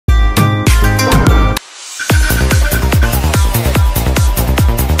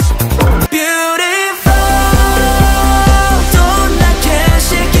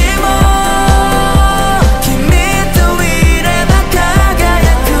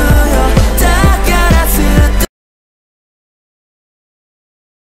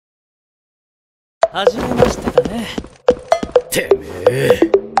初めましてだね。てめえ、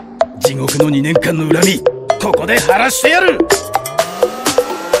地獄の2年間の恨み、ここで晴らしてやる。Round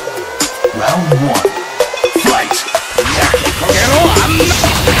 1 Fight。 焼き焦げろあんな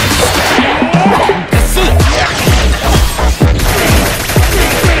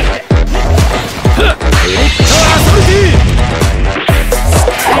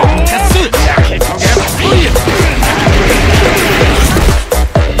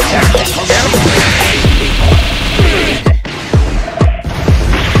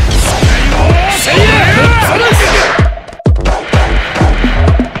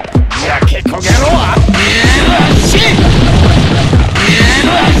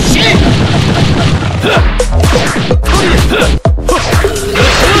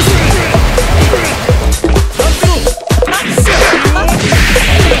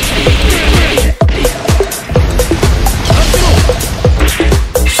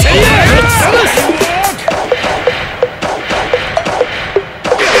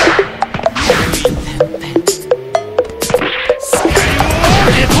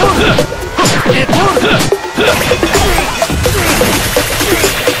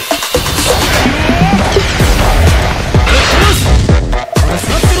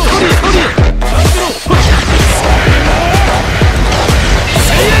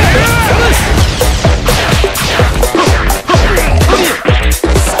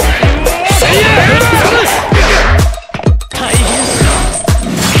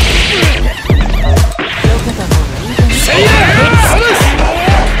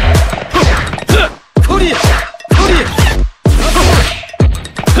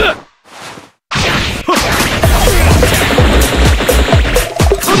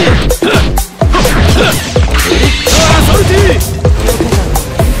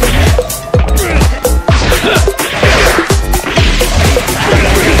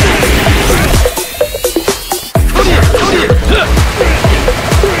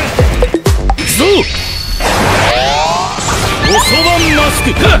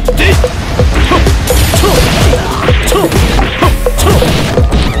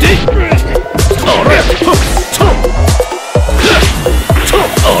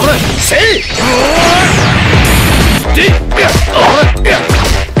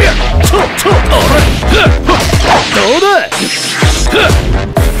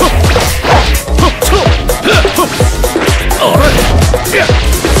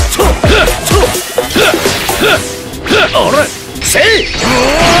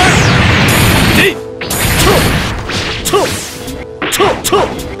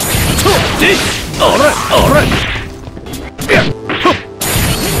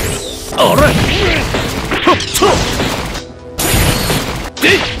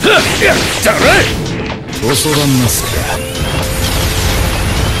恐らんますか。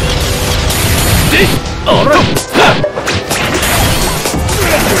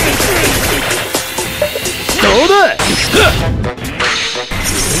どうだ。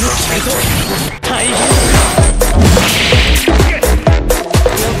大変。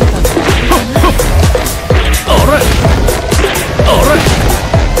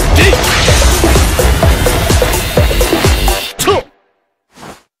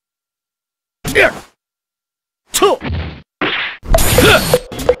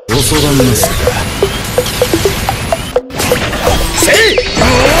恐らんますか。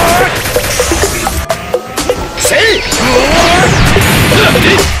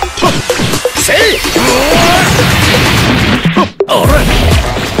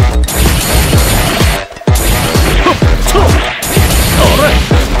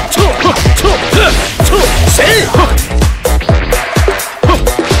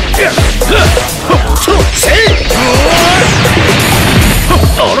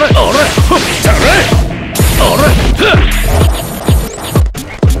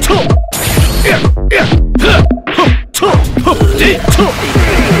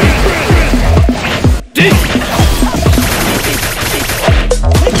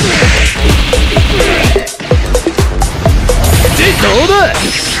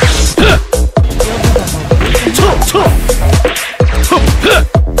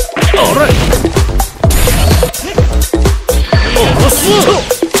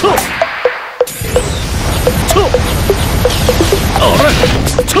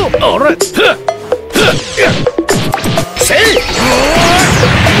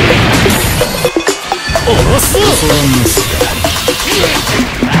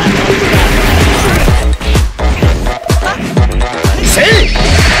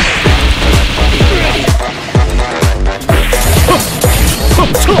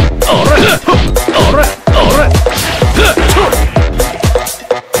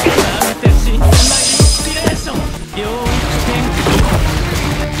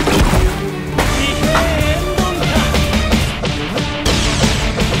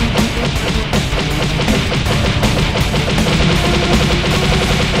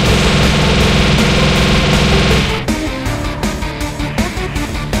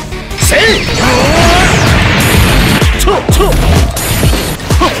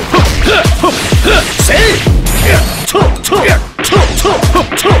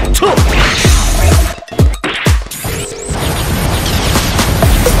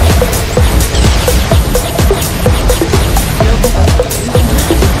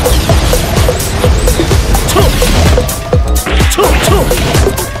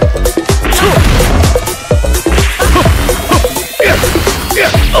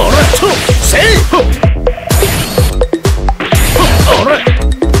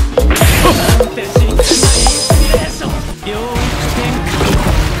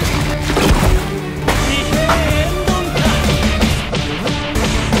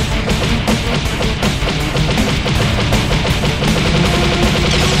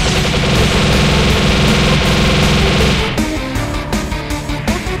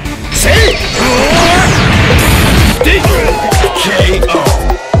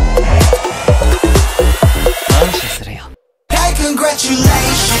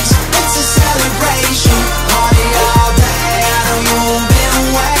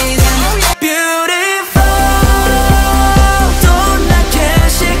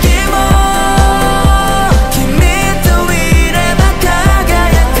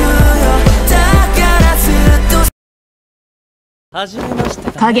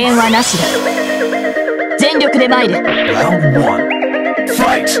加減はなしだ。全力で参れ。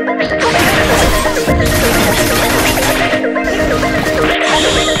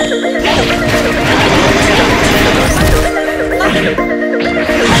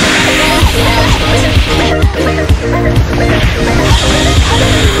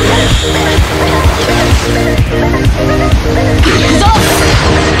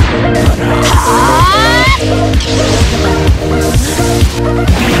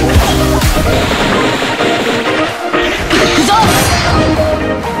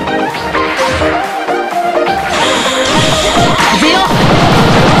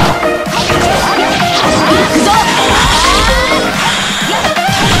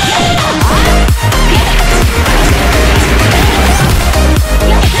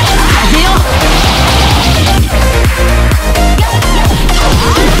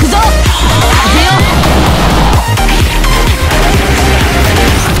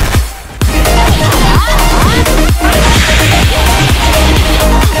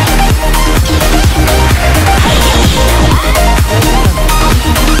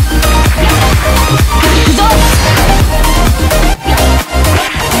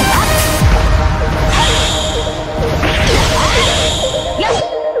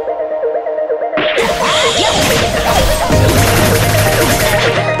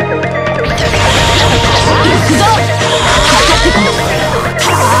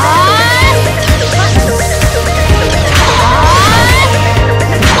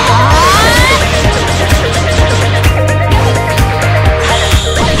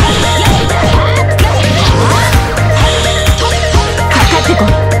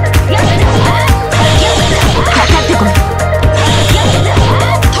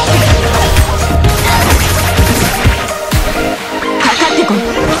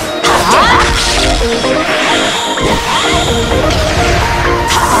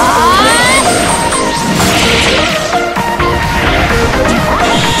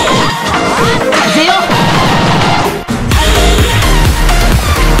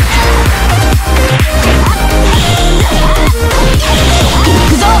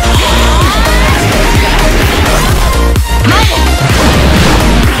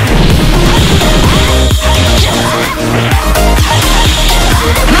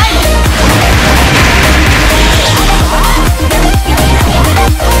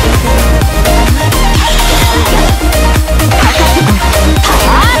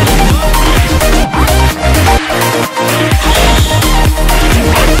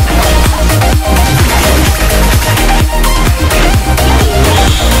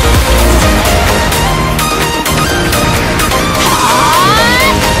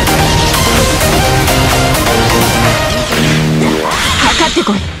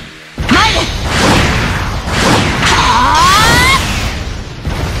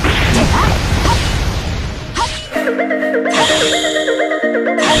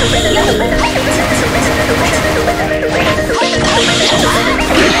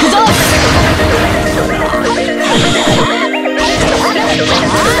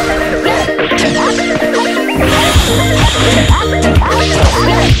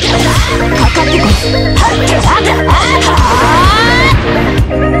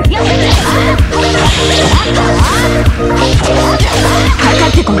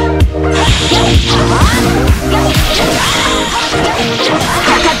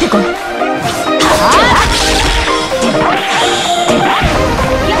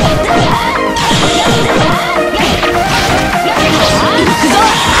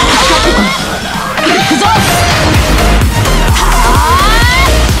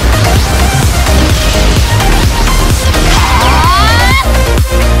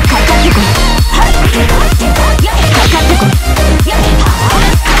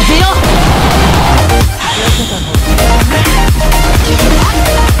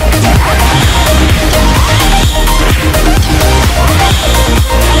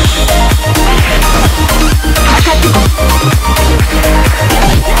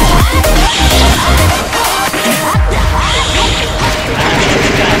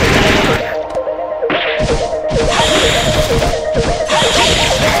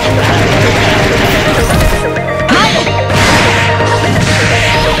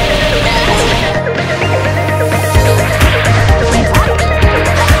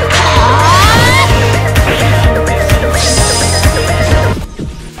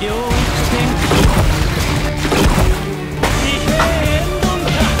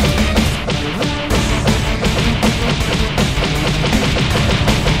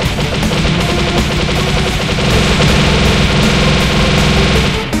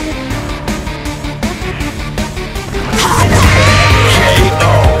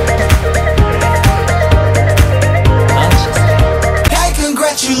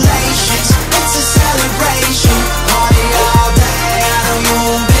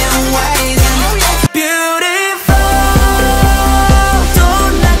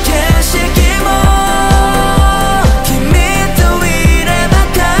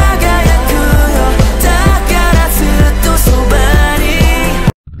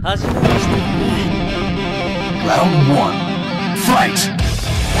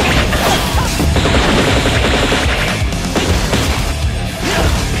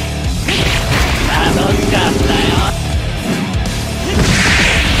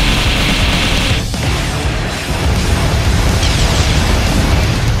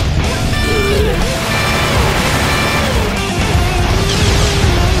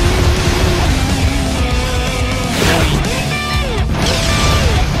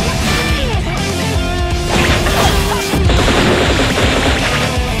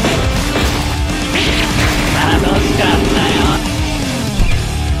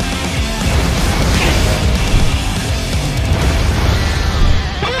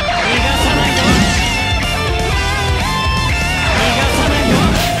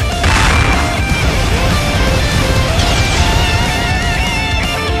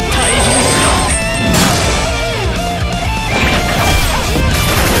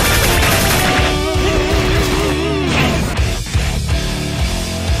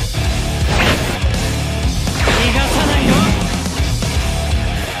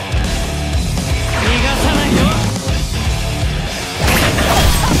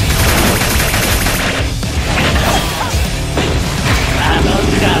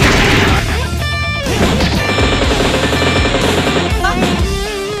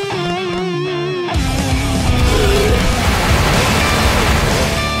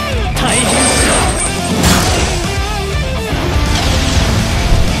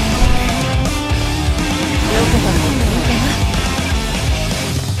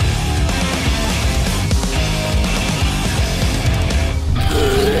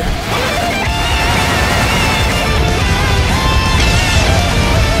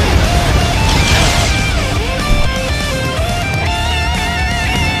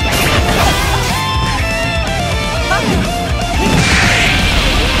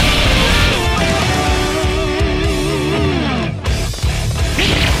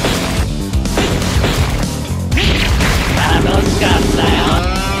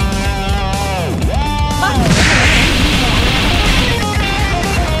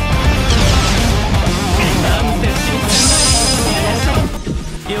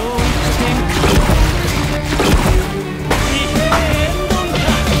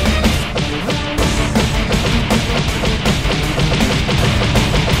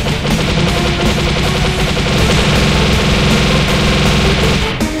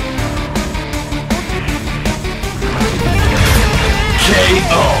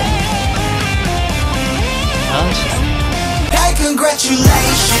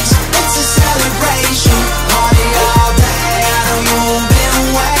congratulations, it's a celebration. Party all day, I know you've been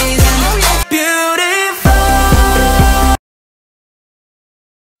waiting. Beautiful.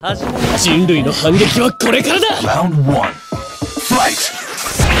 人類の反撃はこれからだ。 Round 1 Fight!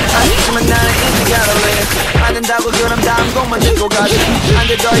 아니지만 나는 인생가로 live 안 된다고 그럼 다음 곡만 듣고 가지 안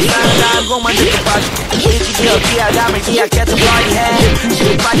돼 더 이상 다음 곡만 듣고 빠져 일찍 기억이야 담을 기약했던 party head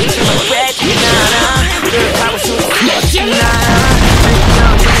지금 빠지지만 왜 나나 그렇다고 숨지 나나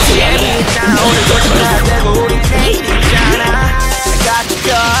그냥 재미있잖아 오늘 거짓말 되고 우리 내일이잖아 I got to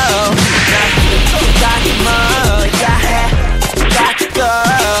go 나 가지 뭐야 해 got to go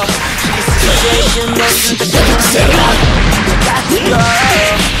situation 내리는 데 I got to go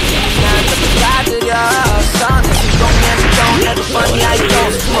son, if you don't have it, don't have it funny how you go.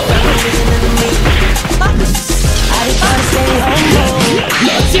 My family living in me. I just try to stay humble.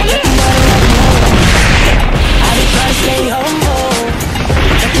 I just try to stay humble.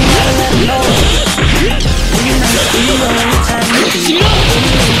 Nothing gotta let them know. When you're nice to you, only time you be. When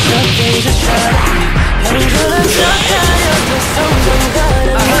you in your days, I try to be. Young girl, I'm so tired of something gotta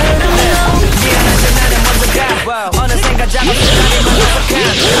let them know. Yeah, 나는 먼저 가. 어느샌가 잡았을 나를 만나서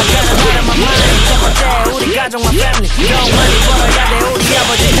I got a lot on my mind. 첫 번째 우리 가족 my family. 더 많이 벌어야 돼 우리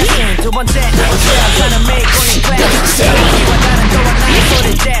아버지 대신. 두 번째 I'm trying to make money class. 너와 나는 너와 나의 소리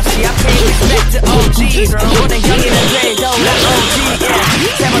대시. I pay respect to OGs. 오늘 형이는 돼도 난 OG.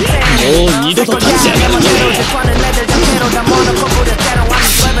 세 번째 니도도 같이 하는 멋대로 재판은 애들 자체로 다 모노코프려 때로 완전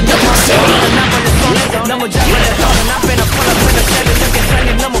slevin 더 멋대로 난 벌려 손에서 너무 잘 걸려서는 앞에는 콜라프려 세를 늦게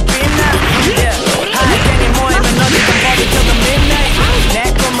살림 너무 빛나. 하이텐이 모이면 어디든 버리 till the midnight. 내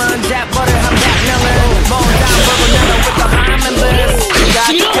꿈은 잡버를 한 100명을 모은 다음 벌고 나는 with the high members. Got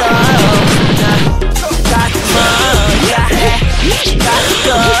to go got to 뭐야 해 got to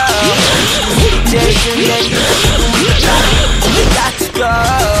go 대신 내 got to go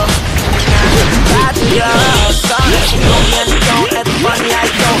got to go son if you don't get it don't ever funny how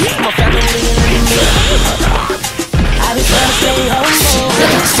you go. My family in me. I be trying to stay humble.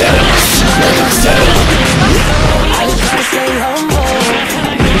 I be trying to stay humble.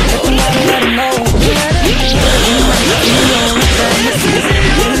 Nothing gotta let them know.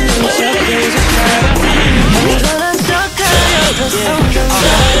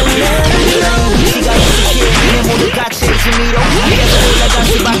 시간이 지키는 모두 같이 재미로 계속 올라갈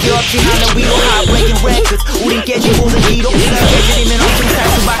수밖에 없지 하늘 위로 Heartbreaking records 우린 깨지고 늘기로 깨지면 엄청 살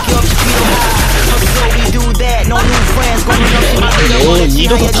수밖에 없지 필요하. So we do that no new friends 고민 없이 만들어버려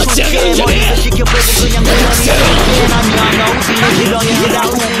지하에 출제 머리에서 시켜보고 그냥 그러니 난 오지는 지렁이 하다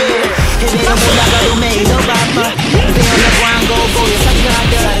후배 해외로 올라가도 매일 더 바빠 배우는 광고 고려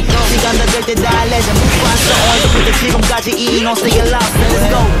상상들 시간 다 될 때 달래자 못 봤어 어제부터 지금까지 이 인원 say it loud let's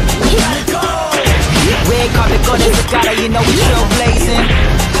go red carpet 꺼내서 깔아 you know we trailblazing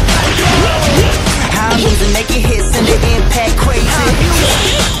I'm losing making hits and the impact crazy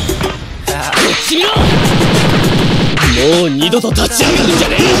もう二度と立ち上がるんじゃ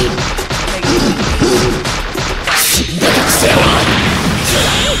ねえ。死んだとくせえな。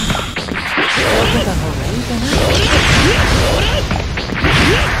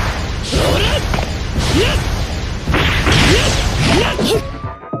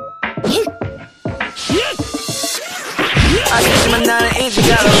아쉽지만 나는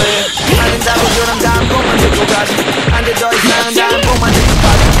인생가로 live 안 된다고 그럼 다음 곡만 듣고 가지 안 돼 더 이상은 다음 곡만 듣고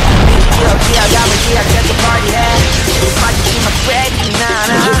빠져 기억이야 담을 기약했던 party head 지금 빠지지만 왜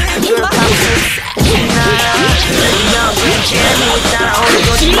나나 그렇다고 숨지 나나 그냥 그냥 재미있잖아 오늘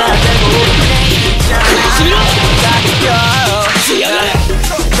거짓말 되고 우리 내일이잖아 got to go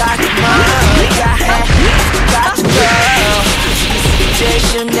got to 뭐야 해 got to go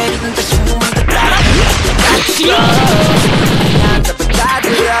situation 내리는 다시 몸을 다 따라 got to go 난 다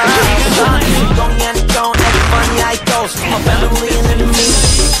받아들여 Son, if you don't get it, don't ever funny how it goes My family and me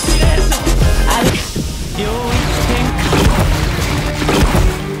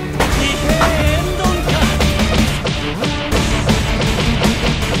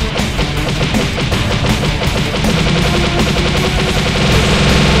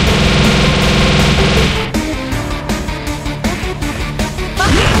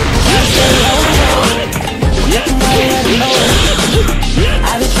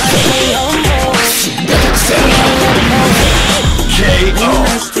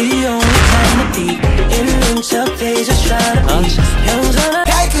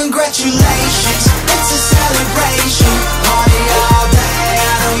Hey, congratulations, it's a celebration. Party all day,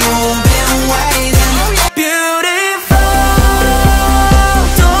 I know you've been waiting. Beautiful,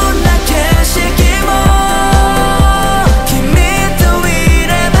 don't not景色も君とい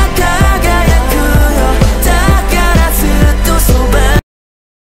れば輝くよだからずっとそば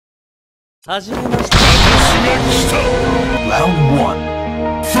始めました。Round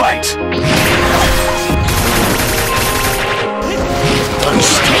 1 Fight! 何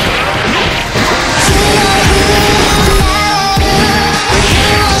した